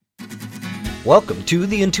Welcome to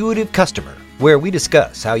The Intuitive Customer, where we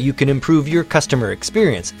discuss how you can improve your customer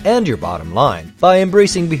experience and your bottom line by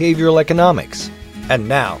embracing behavioral economics. And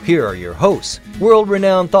now, here are your hosts,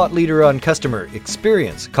 world-renowned thought leader on customer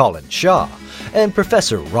experience, Colin Shaw, and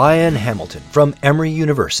Professor Ryan Hamilton from Emory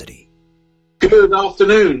University. Good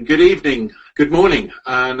afternoon, good evening, good morning,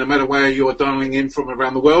 no matter where you're dialing in from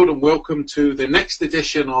around the world, and welcome to the next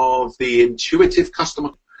edition of The Intuitive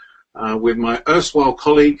Customer with my erstwhile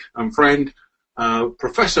colleague and friend,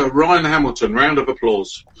 Professor Ryan Hamilton. Round of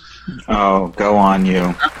applause. Oh, go on,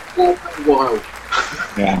 you. Wild.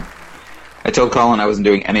 Yeah. I told Colin I wasn't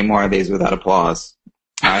doing any more of these without applause.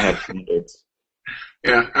 I had standards.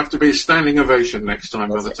 Yeah, have to be a standing ovation next time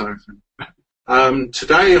by the time.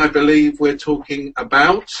 Today, I believe we're talking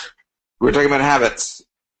about... We're talking about habits.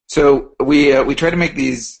 So we try to make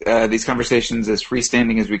these conversations as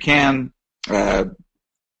freestanding as we can.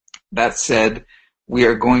 That said, we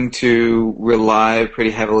are going to rely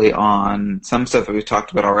pretty heavily on some stuff that we've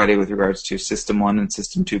talked about already with regards to System 1 and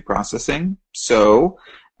System 2 processing. So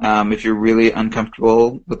if you're really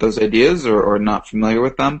uncomfortable with those ideas or not familiar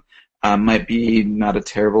with them, might be not a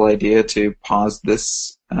terrible idea to pause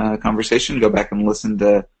this conversation, go back and listen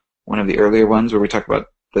to one of the earlier ones where we talk about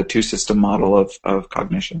the two-system model of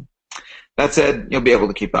cognition. That said, you'll be able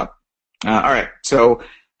to keep up. All right, so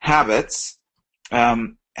habits.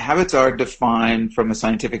 Habits are defined from a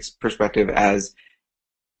scientific perspective as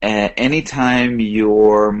anytime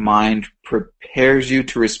your mind prepares you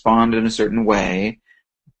to respond in a certain way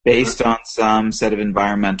based on some set of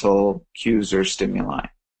environmental cues or stimuli.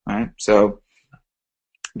 Right? So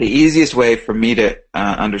the easiest way for me to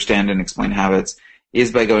understand and explain habits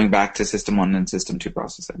is by going back to System 1 and System 2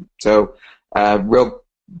 processing. So real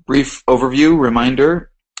brief overview, reminder,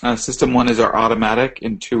 System 1 is our automatic,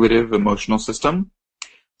 intuitive, emotional system.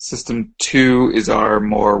 System 2 is our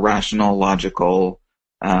more rational, logical,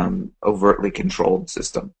 overtly controlled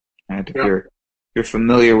system. Right? If you're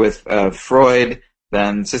familiar with Freud,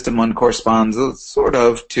 then System 1 corresponds sort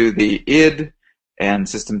of to the id, and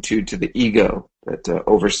System 2 to the ego that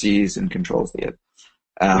oversees and controls the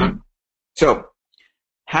id. So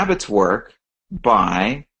habits work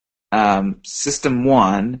by System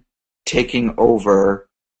 1 taking over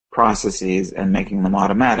processes and making them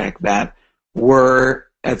automatic that were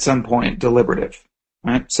at some point deliberative.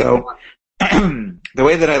 Right? So the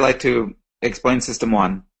way that I like to explain System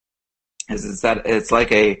 1 is that it's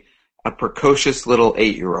like a precocious little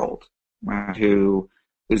 8-year-old, right, who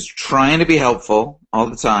is trying to be helpful all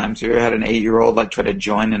the time. So you ever had an 8-year-old like try to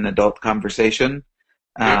join an adult conversation?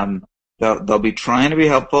 They'll be trying to be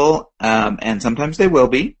helpful, and sometimes they will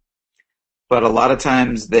be, but a lot of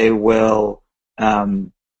times they will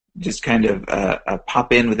just kind of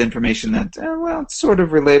pop in with information that, well, it's sort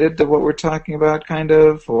of related to what we're talking about, kind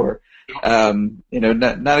of, or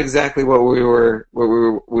not exactly what we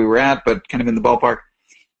were at, but kind of in the ballpark.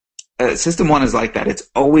 System 1 is like that. It's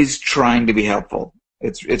always trying to be helpful.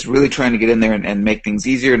 It's really trying to get in there and make things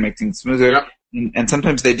easier and make things smoother. Yep. And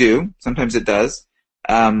sometimes they do. Sometimes it does.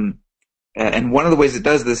 And one of the ways it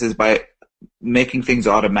does this is by making things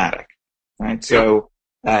automatic. Right? So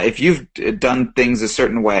if you've done things a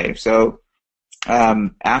certain way, so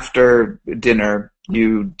after dinner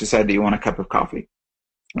you decide that you want a cup of coffee.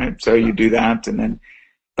 Right? So you do that, and then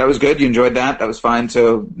that was good. You enjoyed that. That was fine.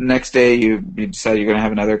 So next day you decide you're going to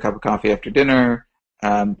have another cup of coffee after dinner.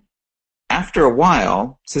 After a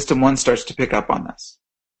while, System 1 starts to pick up on this,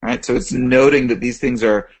 right? So it's noting that these things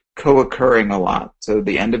are co-occurring a lot. So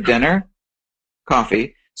the end of dinner,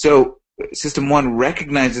 coffee. So System 1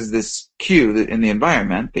 recognizes this cue in the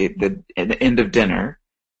environment, the end of dinner,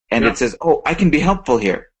 and it says, oh, I can be helpful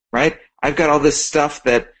here, right? I've got all this stuff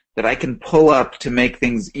that I can pull up to make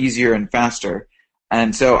things easier and faster.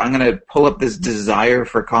 And so I'm going to pull up this desire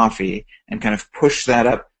for coffee and kind of push that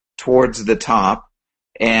up towards the top.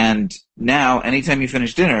 And now, anytime you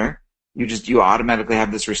finish dinner, you automatically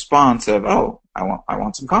have this response of, oh, I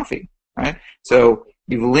want some coffee, right? So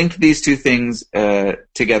you've linked these two things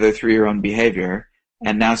together through your own behavior,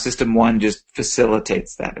 and now System 1 just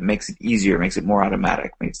facilitates that. It makes it easier, makes it more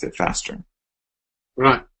automatic, makes it faster.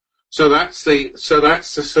 Right. So that's the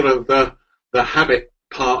sort of the habit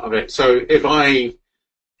part of it. So if I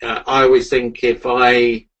always think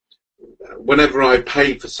whenever I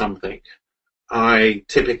pay for something, I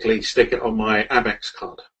typically stick it on my Amex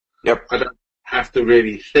card. Yep. I don't have to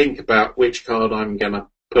really think about which card I'm going to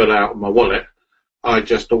pull out of my wallet. I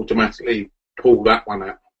just automatically pull that one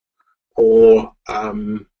out. Or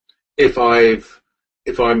if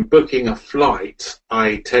I'm booking a flight,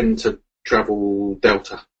 I tend to travel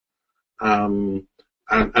Delta. And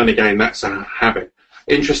again, that's a habit.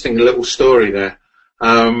 interesting little story there.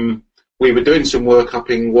 We were doing some work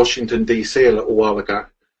up in Washington, D.C. a little while ago,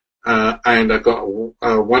 and I got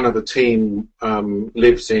one of the team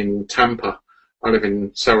lives in Tampa. I live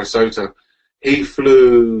in Sarasota. He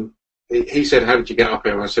flew. He said, "How did you get up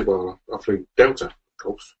here?" I said, "Well, I flew Delta, of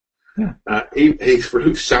course." Yeah. He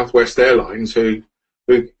flew Southwest Airlines, who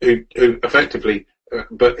effectively,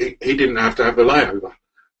 but he didn't have to have the layover.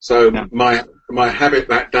 So my habit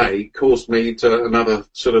that day caused me to another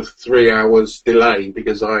sort of 3 hours delay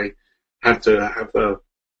because I had to have a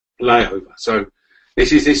layover. So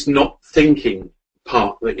this is this not thinking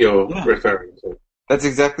part that you're referring to. That's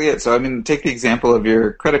exactly it. So, I mean, take the example of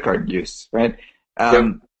your credit card use, right?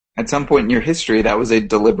 At some point in your history, that was a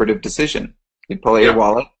deliberative decision. You'd pull out your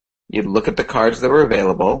wallet, you'd look at the cards that were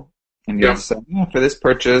available, and you'd say, for this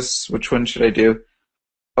purchase, which one should I do?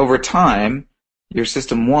 Over time, your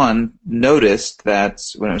system one noticed that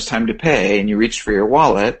when it was time to pay and you reached for your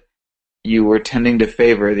wallet, you were tending to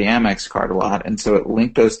favor the Amex card a lot, and so it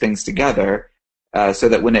linked those things together so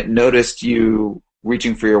that when it noticed you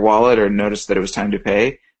reaching for your wallet or noticed that it was time to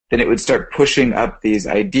pay, then it would start pushing up these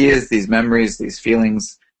ideas, these memories, these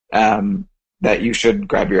feelings that you should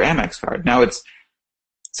grab your Amex card. Now, it's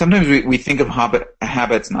sometimes we think of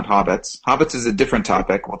habits, not hobbits. Hobbits is a different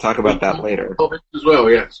topic. We'll talk about that later. Hobbits as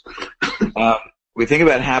well, yes. We think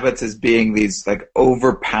about habits as being these like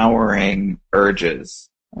overpowering urges,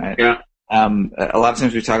 right? Yeah. A lot of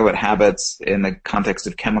times we talk about habits in the context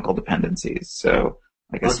of chemical dependencies, so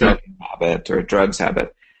like a smoking habit or a drugs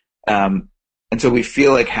habit. And so we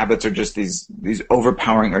feel like habits are just these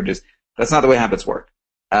overpowering urges. That's not the way habits work.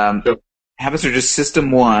 Habits are just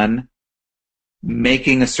system one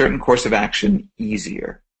making a certain course of action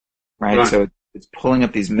easier, right? So it's pulling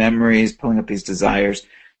up these memories, pulling up these desires.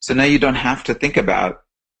 So now you don't have to think about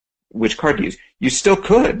which card to use. You still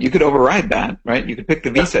could. You could override that, right? You could pick the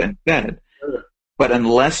Visa instead. But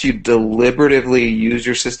unless you deliberatively use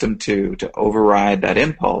your system to override that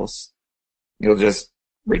impulse, you'll just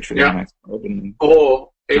reach for the Amex card. Or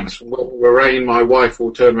it's Lorraine, my wife,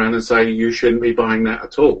 will turn around and say, "You shouldn't be buying that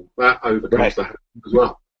at all." That overcomes the habit as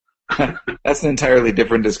well. That's an entirely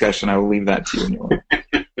different discussion. I will leave that to you.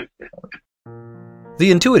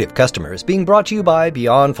 The Intuitive Customer is being brought to you by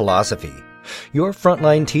Beyond Philosophy. Your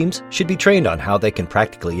frontline teams should be trained on how they can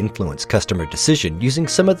practically influence customer decision using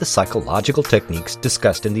some of the psychological techniques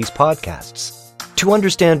discussed in these podcasts. To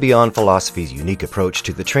understand Beyond Philosophy's unique approach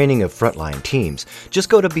to the training of frontline teams, just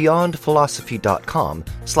go to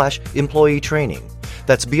beyondphilosophy.com/employee training.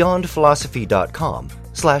 That's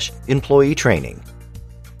beyondphilosophy.com/employee training.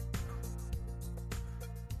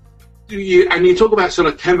 And you talk about sort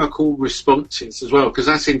of chemical responses as well, because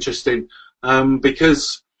that's interesting.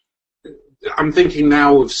 Because I'm thinking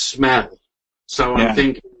now of smell. So I'm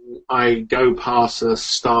thinking I go past a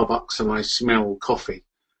Starbucks and I smell coffee.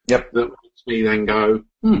 Yep. That makes me then go,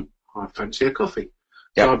 I fancy a coffee.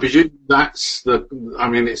 Yep. So I presume that's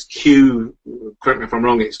it's cue, correct me if I'm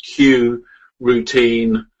wrong, it's cue,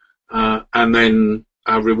 routine, and then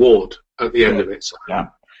a reward at the end of it. So. Yeah.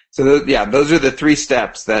 So those are the three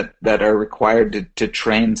steps that are required to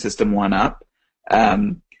train System 1 up.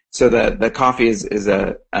 So the coffee is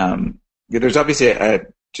there's obviously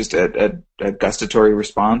just a gustatory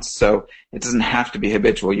response. So it doesn't have to be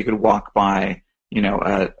habitual. You could walk by,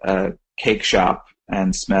 a cake shop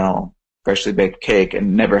and smell freshly baked cake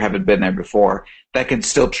and never have been there before. That can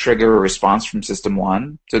still trigger a response from System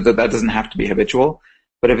 1. So that doesn't have to be habitual.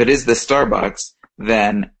 But if it is the Starbucks,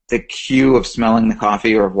 then the cue of smelling the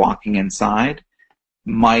coffee or of walking inside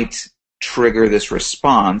might trigger this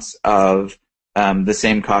response of the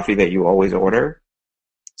same coffee that you always order,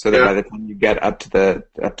 so that by the time you get up to the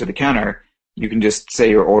counter, you can just say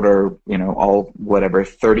your order, all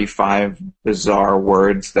 35 bizarre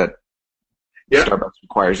words that Starbucks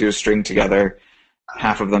requires you to string together,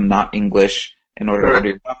 half of them not English, in order to order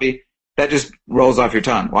your coffee. That just rolls off your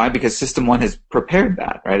tongue. Why? Because System 1 has prepared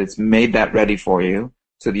that, right? It's made that ready for you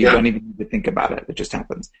so that you don't even need to think about it. It just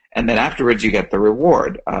happens. And then afterwards you get the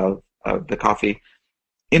reward of the coffee.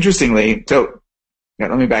 Interestingly,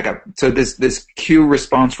 let me back up. So this cue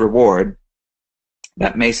response reward,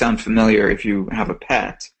 that may sound familiar if you have a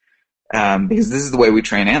pet, because this is the way we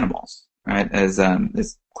train animals, right? As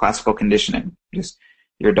classical conditioning. Just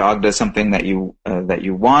your dog does something that you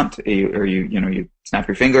want, or you snap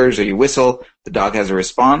your fingers or you whistle. The dog has a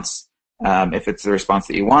response. If it's the response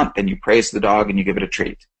that you want, then you praise the dog and you give it a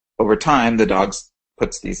treat. Over time, the dog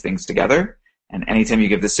puts these things together, and anytime you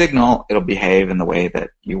give the signal, it'll behave in the way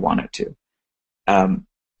that you want it to.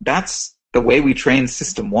 That's the way we train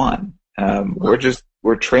System 1.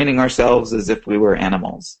 We're training ourselves as if we were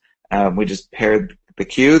animals. We just paired the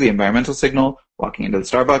cue, the environmental signal, walking into the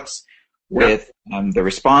Starbucks, with the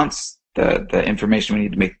response, the information we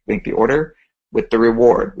need to make the order, with the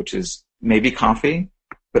reward, which is maybe coffee,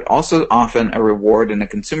 but also often a reward in a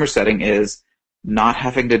consumer setting is not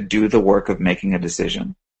having to do the work of making a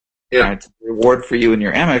decision. Yeah. Right? The reward for you in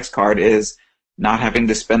your Amex card is not having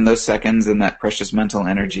to spend those seconds and that precious mental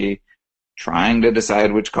energy trying to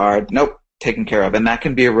decide which card. Nope, taken care of. And that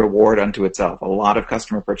can be a reward unto itself. A lot of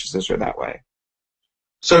customer purchases are that way.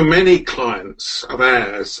 So many clients of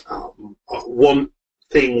ours want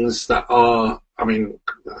things that are,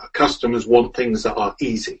 customers want things that are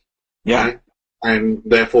easy. Yeah. Right? And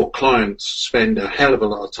therefore clients spend a hell of a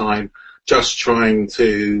lot of time just trying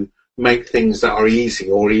to make things that are easy,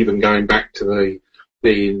 or even going back to the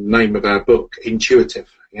name of our book, intuitive.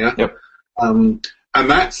 Yeah. Yep. And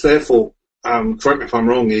that's therefore, correct me if I'm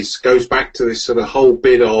wrong, goes back to this sort of whole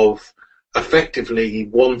bit of effectively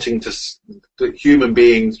wanting that human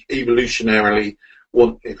beings evolutionarily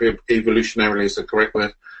want, if evolutionarily is the correct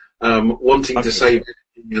word, wanting to save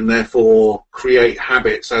energy and therefore create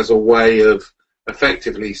habits as a way of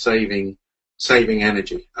effectively saving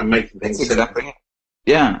energy and making things exactly.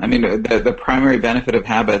 Yeah, the primary benefit of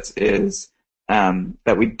habits is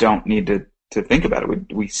that we don't need to think about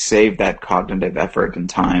it. We save that cognitive effort and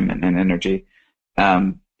time and energy,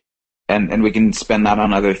 and we can spend that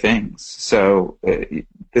on other things. So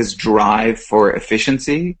this drive for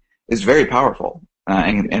efficiency is very powerful,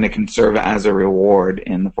 and it can serve as a reward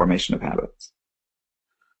in the formation of habits.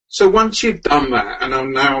 So once you've done that, and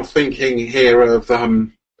I'm now thinking here of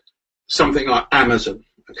something like Amazon,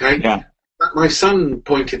 okay? Yeah. My son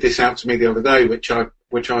pointed this out to me the other day, which I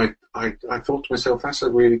thought to myself, that's a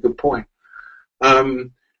really good point.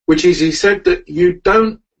 Which is, he said that you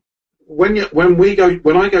don't, when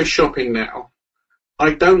I go shopping now,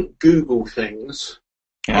 I don't Google things,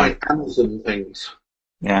 I Amazon things.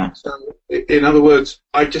 Yeah. So in other words,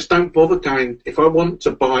 I just don't bother going, if I want to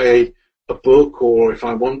buy a book, or if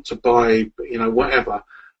I want to buy, whatever,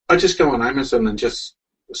 I just go on Amazon and just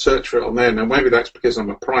search for it on there. Now, maybe that's because I'm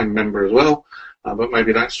a Prime member as well, but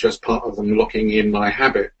maybe that's just part of them locking in my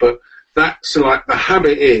habit. But that's like, the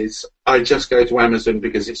habit is, I just go to Amazon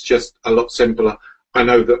because it's just a lot simpler. I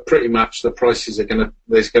know that pretty much the prices there's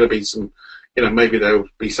going to be some, maybe there'll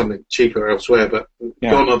be something cheaper elsewhere, but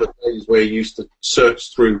gone are the days where you used to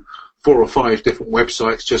search through 4 or 5 different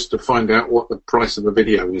websites just to find out what the price of the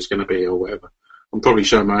video is going to be or whatever. I'm probably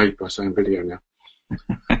showing my age by saying video now.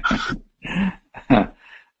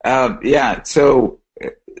 So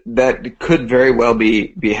that could very well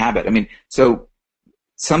be habit. So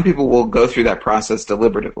some people will go through that process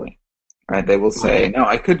deliberatively, right? They will say, no,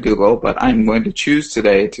 I could Google, but I'm going to choose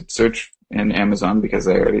today to search in Amazon because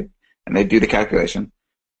and they do the calculation.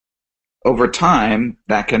 Over time,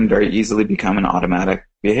 that can very easily become an automatic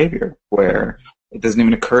behavior where it doesn't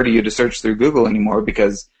even occur to you to search through Google anymore,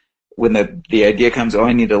 because when the idea comes,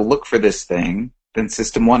 I need to look for this thing, then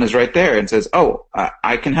System 1 is right there and says,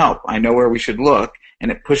 I can help. I know where we should look.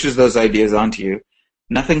 And it pushes those ideas onto you.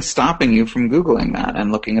 Nothing's stopping you from Googling that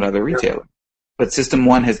and looking at other retailers. But System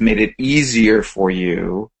 1 has made it easier for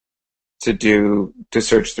you to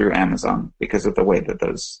search through Amazon because of the way that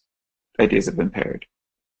those ideas have been paired.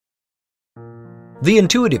 The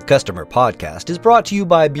Intuitive Customer Podcast is brought to you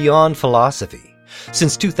by Beyond Philosophy.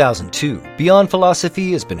 Since 2002, Beyond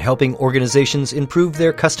Philosophy has been helping organizations improve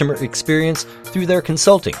their customer experience through their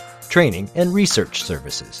consulting, training, and research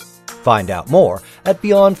services. Find out more at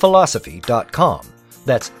beyondphilosophy.com.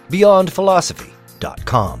 That's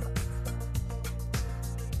beyondphilosophy.com.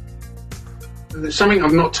 There's something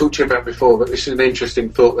I've not talked to you about before, but this is an interesting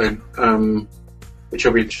thought then, which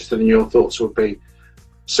I'll be interested in your thoughts would be.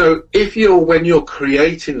 So when you're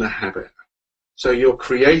creating the habit,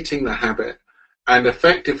 and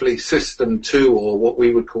effectively System 2, or what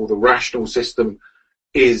we would call the rational system,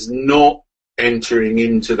 is not entering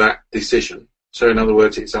into that decision. So in other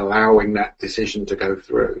words, it's allowing that decision to go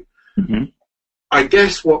through. Mm-hmm. I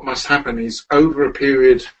guess what must happen is over a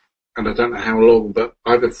period, and I don't know how long, but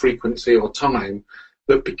either frequency or time,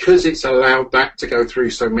 that because it's allowed that to go through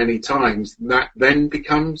so many times, that then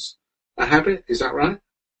becomes a habit. Is that right?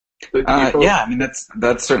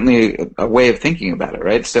 That's certainly a way of thinking about it,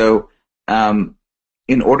 right? So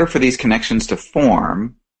in order for these connections to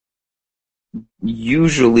form,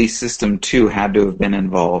 usually System 2 had to have been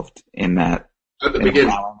involved in that, at the beginning,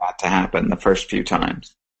 allowing that to happen the first few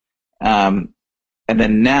times. And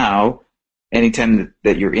then now, anytime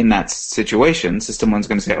that you're in that situation, System 1's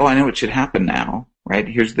going to say, I know what should happen now, right?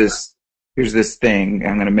 Here's this thing.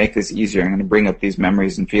 I'm going to make this easier. I'm going to bring up these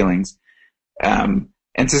memories and feelings. And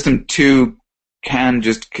System 2 can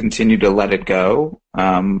just continue to let it go,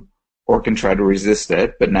 or can try to resist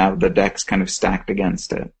it, but now the deck's kind of stacked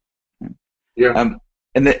against it. Yeah.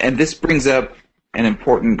 And this brings up an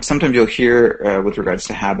important. Sometimes you'll hear with regards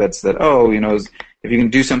to habits that, if you can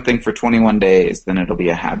do something for 21 days, then it'll be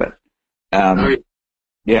a habit.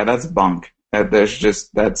 Yeah, that's bunk.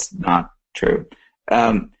 That's not true.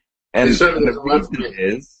 And the reason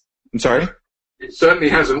is, I'm sorry? It certainly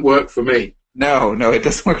hasn't worked for me. No, it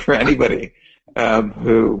doesn't work for anybody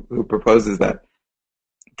who proposes that.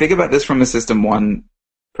 Think about this from a System 1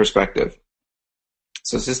 perspective.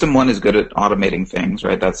 So System 1 is good at automating things,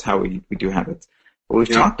 right? That's how we do habits. But we've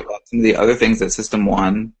talked about some of the other things that System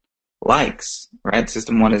 1 likes, right?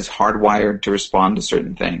 System 1 is hardwired to respond to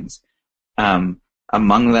certain things.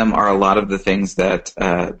 Among them are a lot of the things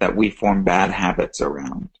that we form bad habits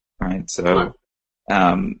around, right? So,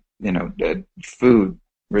 food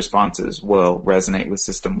responses will resonate with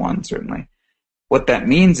System 1, certainly. What that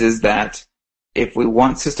means is that if we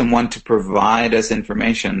want System 1 to provide us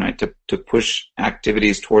information, right, to push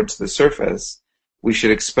activities towards the surface, we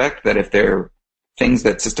should expect that if there are things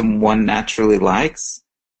that System 1 naturally likes,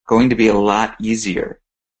 going to be a lot easier.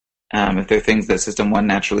 If there are things that System 1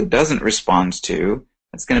 naturally doesn't respond to,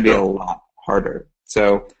 it's going to be a lot harder.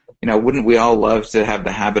 So, wouldn't we all love to have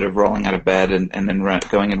the habit of rolling out of bed and then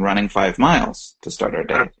going and running 5 miles to start our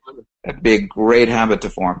day? That'd be a great habit to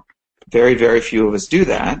form. Very, very few of us do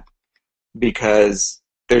that because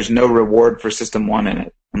there's no reward for System 1 in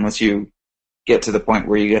it unless you get to the point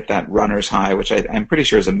where you get that runner's high, which I'm pretty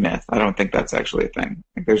sure is a myth. I don't think that's actually a thing.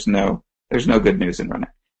 Like there's no good news in running.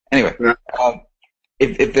 Anyway,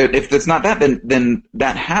 if it's not that, then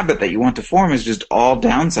that habit that you want to form is just all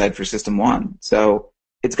downside for System 1. So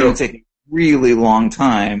it's going to take a really long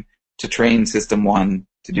time to train System 1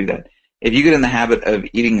 to do that. If you get in the habit of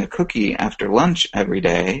eating a cookie after lunch every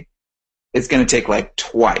day, it's going to take like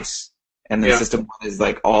twice. And the System 1 is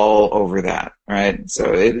like all over that, right?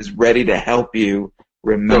 So it is ready to help you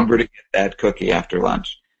remember to get that cookie after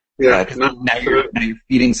lunch. Yeah. Now you're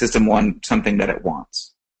feeding System 1 something that it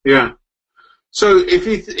wants. Yeah. So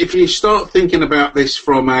if you start thinking about this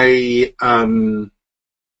from a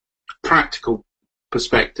practical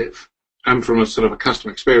perspective and from a sort of a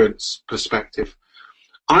customer experience perspective,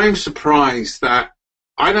 I'm surprised that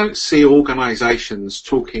I don't see organizations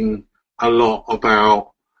talking a lot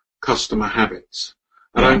about customer habits.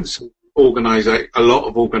 I don't see a lot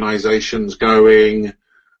of organizations going,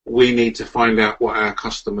 we need to find out what our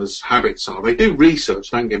customers' habits are. They do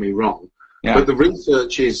research, don't get me wrong, but the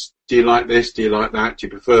research is, do you like this? Do you like that? Do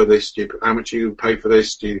you prefer this? How much do you pay for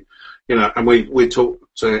this? And we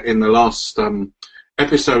talked in the last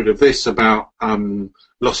episode of this about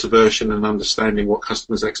loss aversion and understanding what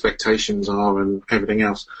customers' expectations are and everything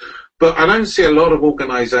else. But I don't see a lot of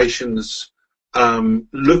organizations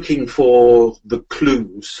looking for the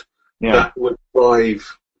clues that would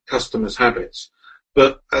drive customers' habits.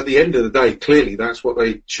 But at the end of the day, clearly that's what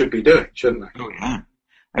they should be doing, shouldn't they? Oh, yeah.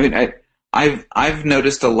 I mean, I've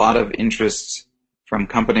noticed a lot of interest from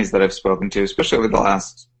companies that I've spoken to, especially over the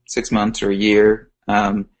last 6 months or a year,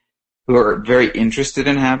 who are very interested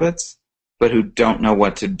in habits, but who don't know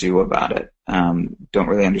what to do about it, don't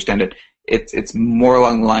really understand it. It's more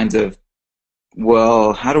along the lines of,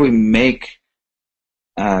 well, how do we make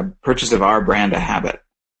purchase of our brand a habit?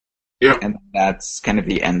 Yeah. And that's kind of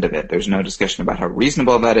the end of it. There's no discussion about how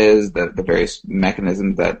reasonable that is, the various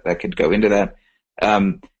mechanisms that could go into that.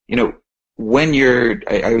 When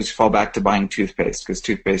I always fall back to buying toothpaste because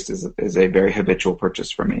toothpaste is a very habitual purchase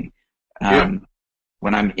for me.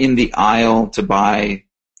 When I'm in the aisle to buy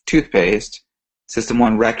toothpaste, System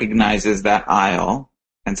 1 recognizes that aisle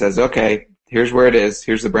and says, okay, here's where it is.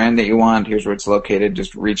 Here's the brand that you want. Here's where it's located.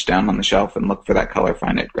 Just reach down on the shelf and look for that color,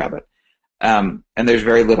 find it, grab it. And there's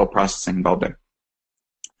very little processing involved there.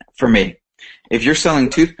 For me, if you're selling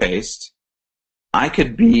toothpaste, I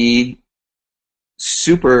could be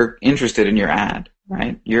super interested in your ad,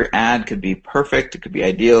 right? Your ad could be perfect. It could be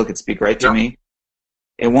ideal. It could speak right to me.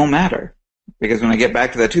 It won't matter because when I get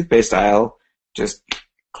back to that toothpaste aisle, just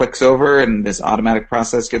clicks over and this automatic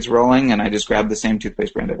process gets rolling and I just grab the same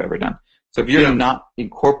toothpaste brand I've ever done. So if you're not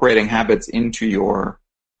incorporating habits into your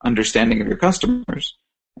understanding of your customers,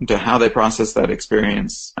 into how they process that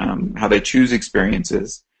experience, how they choose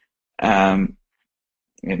experiences, you're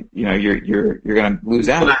going to lose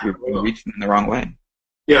out. You're going to reach them in the wrong way.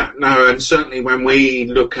 Yeah, no, and certainly when we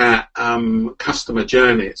look at customer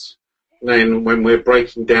journeys, then when we're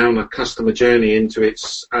breaking down a customer journey into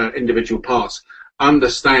its individual parts,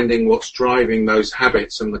 understanding what's driving those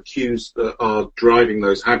habits and the cues that are driving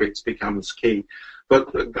those habits becomes key.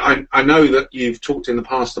 But I know that you've talked in the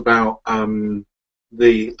past about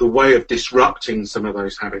the way of disrupting some of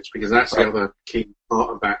those habits, because that's the other key part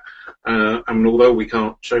of that. And although we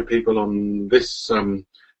can't show people on this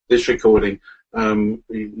this recording,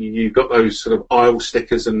 you've got those sort of aisle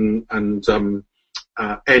stickers and end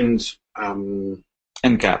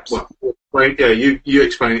caps. Well, yeah, you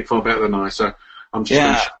explain it far better than I. So I'm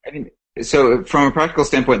just so from a practical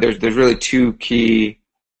standpoint, there's really two key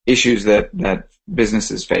issues that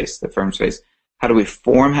businesses face, that firms face. How do we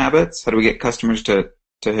form habits? How do we get customers to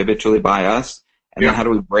habitually buy us? And then how do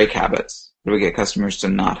we break habits? How do we get customers to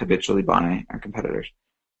not habitually buy our competitors?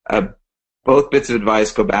 Both bits of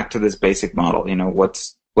advice go back to this basic model. You know,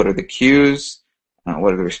 what are the cues?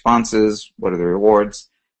 What are the responses? What are the rewards?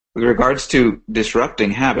 With regards to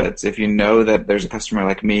disrupting habits, if you know that there's a customer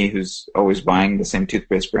like me who's always buying the same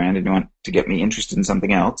toothpaste brand and you want to get me interested in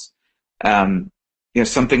something else,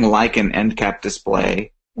 something like an end cap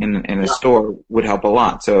display in a store would help a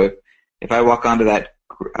lot. So if I walk onto that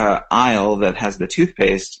aisle that has the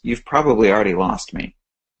toothpaste, you've probably already lost me,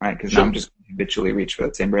 right? Because now I'm just going to habitually reach for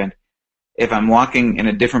that same brand. If I'm walking in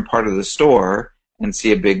a different part of the store and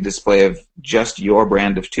see a big display of just your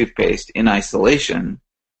brand of toothpaste in isolation,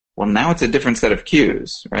 well, now it's a different set of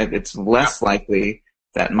cues, right? It's less likely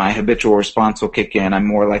that my habitual response will kick in. I'm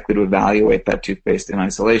more likely to evaluate that toothpaste in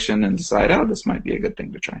isolation and decide, oh, this might be a good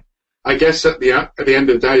thing to try. I guess at the end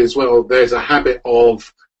of the day as well, there's a habit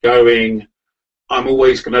of going, I'm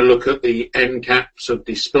always going to look at the end caps of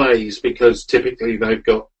displays because typically they've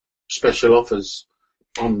got special offers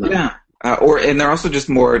on them. Yeah, and they're also just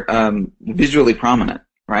more visually prominent,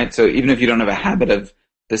 right? So even if you don't have a habit of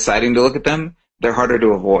deciding to look at them, they're harder to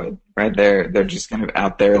avoid, right? They're just kind of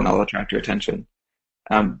out there and they'll attract your attention.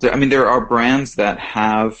 There are brands that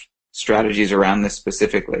have strategies around this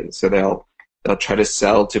specifically. So they'll try to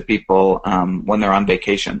sell to people when they're on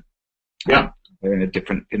vacation. They're in a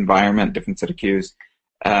different environment, different set of cues.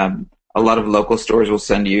 A lot of local stores will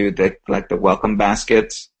send you the welcome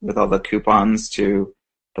basket with all the coupons to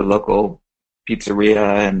the local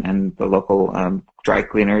pizzeria and the local dry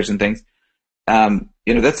cleaners and things.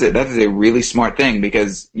 That is a really smart thing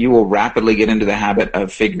because you will rapidly get into the habit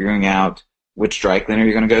of figuring out which dry cleaner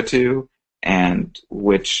you're going to go to and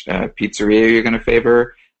which pizzeria you're going to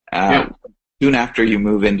favor soon after you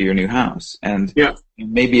move into your new house. And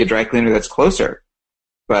maybe a dry cleaner that's closer.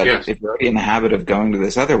 But if you're already in the habit of going to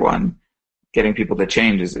this other one, getting people to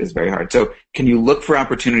change is very hard. So can you look for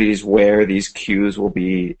opportunities where these cues will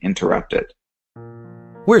be interrupted?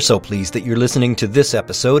 We're so pleased that you're listening to this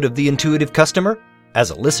episode of The Intuitive Customer.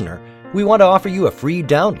 As a listener, we want to offer you a free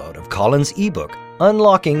download of Colin's ebook,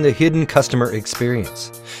 Unlocking the Hidden Customer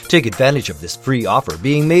Experience. Take advantage of this free offer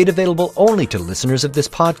being made available only to listeners of this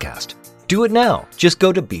podcast. Do it now. Just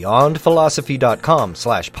go to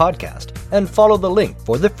beyondphilosophy.com/podcast and follow the link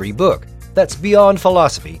for the free book. That's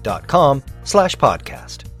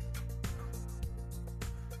beyondphilosophy.com/podcast.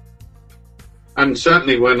 And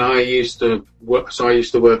certainly when I used to work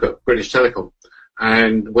at British Telecom,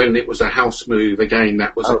 and when it was a house move, again,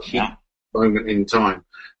 that was a key moment in time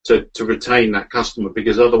to retain that customer,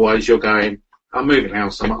 because otherwise you're going, I'm moving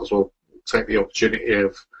house, I might as well take the opportunity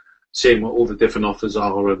of seeing what all the different offers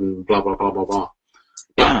are and blah, blah, blah, blah, blah.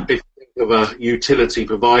 But if you think of a utility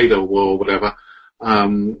provider or whatever,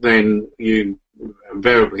 then you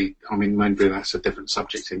invariably, maybe that's a different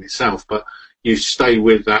subject in itself, but you stay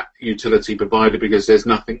with that utility provider because there's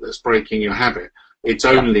nothing that's breaking your habit. It's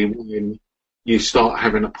only when you start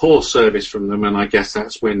having a poor service from them, and I guess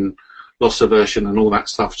that's when loss aversion and all that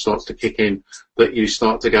stuff starts to kick in, that you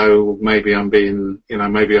start to go, maybe I'm being,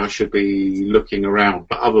 maybe I should be looking around.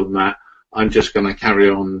 But other than that, I'm just going to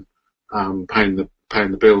carry on paying the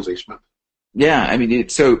bills each month. Yeah,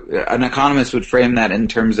 so an economist would frame that in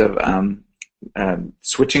terms of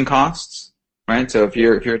switching costs, right? So if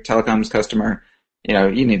you're a telecoms customer,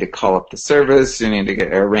 you need to call up the service, you need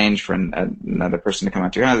to arrange for another person to come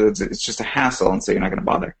out to your house. It's just a hassle, and so you're not going to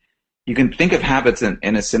bother. You can think of habits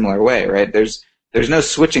in a similar way, right? There's no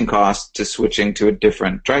switching cost to switching to a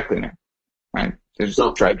different dry cleaner, right? There's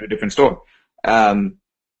drive to a different store.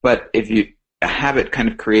 But a habit kind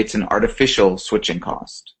of creates an artificial switching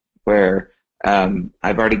cost where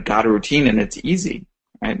I've already got a routine and it's easy,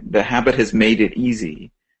 right? The habit has made it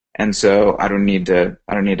easy, and so I don't need to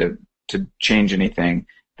change anything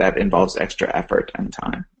that involves extra effort and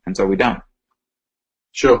time, and so we don't.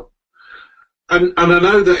 Sure. And I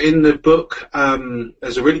know that in the book,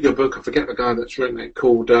 there's a really good book, I forget the guy that's written it,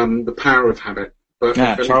 called The Power of Habit. But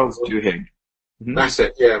Charles Duhigg. Mm-hmm. That's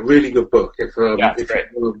it, really good book. If you want a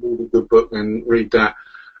really good book, then read that.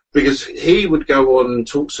 Because he would go on and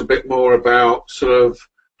talks a bit more about sort of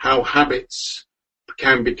how habits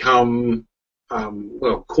can become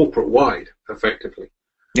corporate wide, effectively.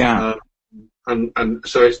 Yeah. And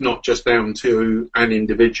so it's not just down to an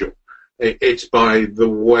individual. It's by the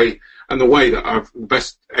way, and the way that the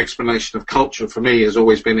best explanation of culture for me has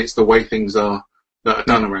always been it's the way things are that are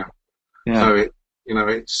done around. Yeah. So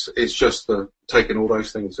it's just taking all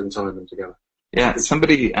those things and tying them together. Yeah.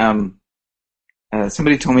 Somebody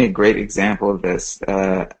told me a great example of this.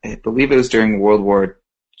 I believe it was during World War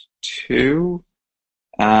II.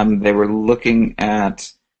 They were looking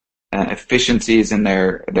at efficiencies in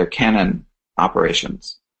their cannon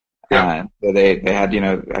operations. Yeah. So they had,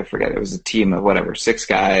 I forget, it was a team of 6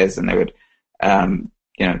 guys, and they would,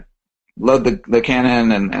 load the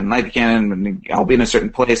cannon and light the cannon, and all be in a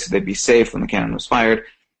certain place so they'd be safe when the cannon was fired.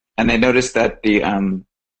 And they noticed that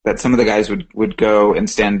that some of the guys would go and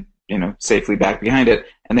stand, safely back behind it,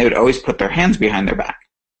 and they would always put their hands behind their back.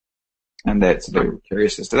 And so they were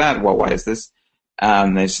curious as to that. Well, why is this?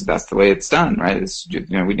 They said that's the way it's done, right? It's,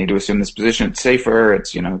 we need to assume this position. It's safer.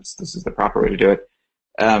 This is the proper way to do it.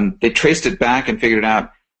 They traced it back and figured it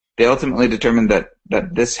out. They ultimately determined that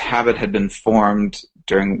this habit had been formed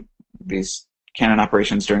during these cannon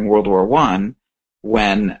operations during World War I,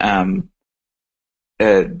 when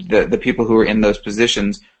the people who were in those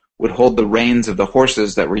positions would hold the reins of the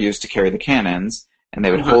horses that were used to carry the cannons, and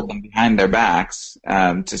they would hold them behind their backs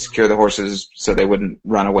to secure the horses so they wouldn't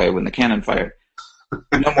run away when the cannon fired.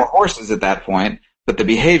 No more horses at that point, but the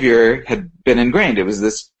behavior had been ingrained. It was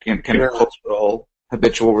this kind of cultural,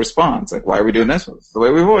 habitual response. Like, why are we doing this? Well, this is the way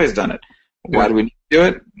we've always done it. Why do we need to do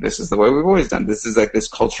it? This is the way we've always done it. This is like this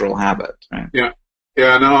cultural habit, right? Yeah.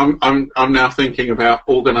 Yeah, no, I'm now thinking about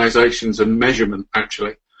organizations and measurement,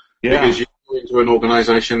 actually. Yeah. Because you go into an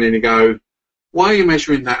organization and you go, why are you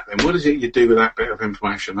measuring that then? What is it you do with that bit of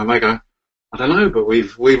information? And they go, I don't know, but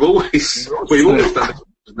we've always done this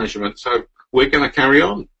measurement, so we're going to carry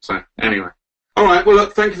on. So anyway. All right, well,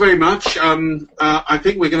 look, thank you very much. I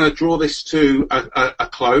think we're going to draw this to a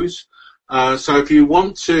close. So if you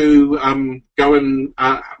want to go and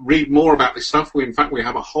read more about this stuff, in fact, we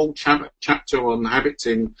have a whole chapter on habits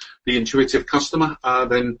in the Intuitive Customer,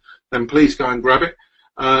 then please go and grab it.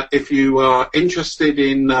 If you are interested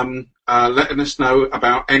in letting us know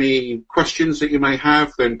about any questions that you may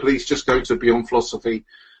have, then please just go to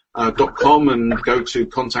beyondphilosophy.com and go to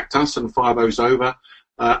Contact Us and fire those over.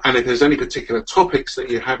 And if there's any particular topics that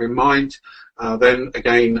you have in mind, then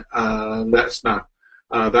again, let us know.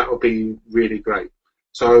 That would be really great.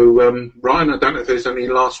 So, Ryan, I don't know if there's any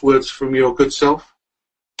last words from your good self.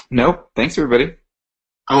 Nope. Thanks, everybody.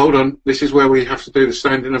 Oh, hold on. This is where we have to do the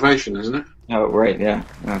standing ovation, isn't it? Oh, right. Yeah.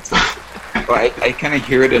 That's it. Well, I kind of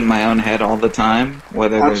hear it in my own head all the time,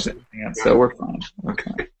 whether there's anything else. So we're fine.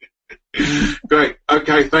 Okay. Great.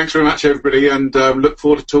 Okay. Thanks very much, everybody, and look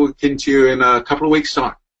forward to talking to you in a couple of weeks'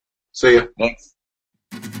 time. See ya. Thanks.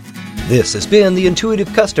 This has been The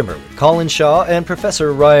Intuitive Customer with Colin Shaw and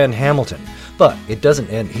Professor Ryan Hamilton. But it doesn't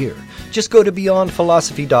end here. Just go to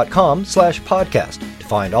beyondphilosophy.com/podcast to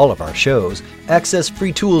find all of our shows, access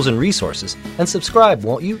free tools and resources, and subscribe,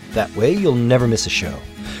 won't you? That way you'll never miss a show.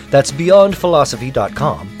 That's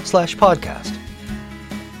beyondphilosophy.com/podcast.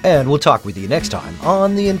 And we'll talk with you next time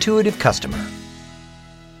on The Intuitive Customer.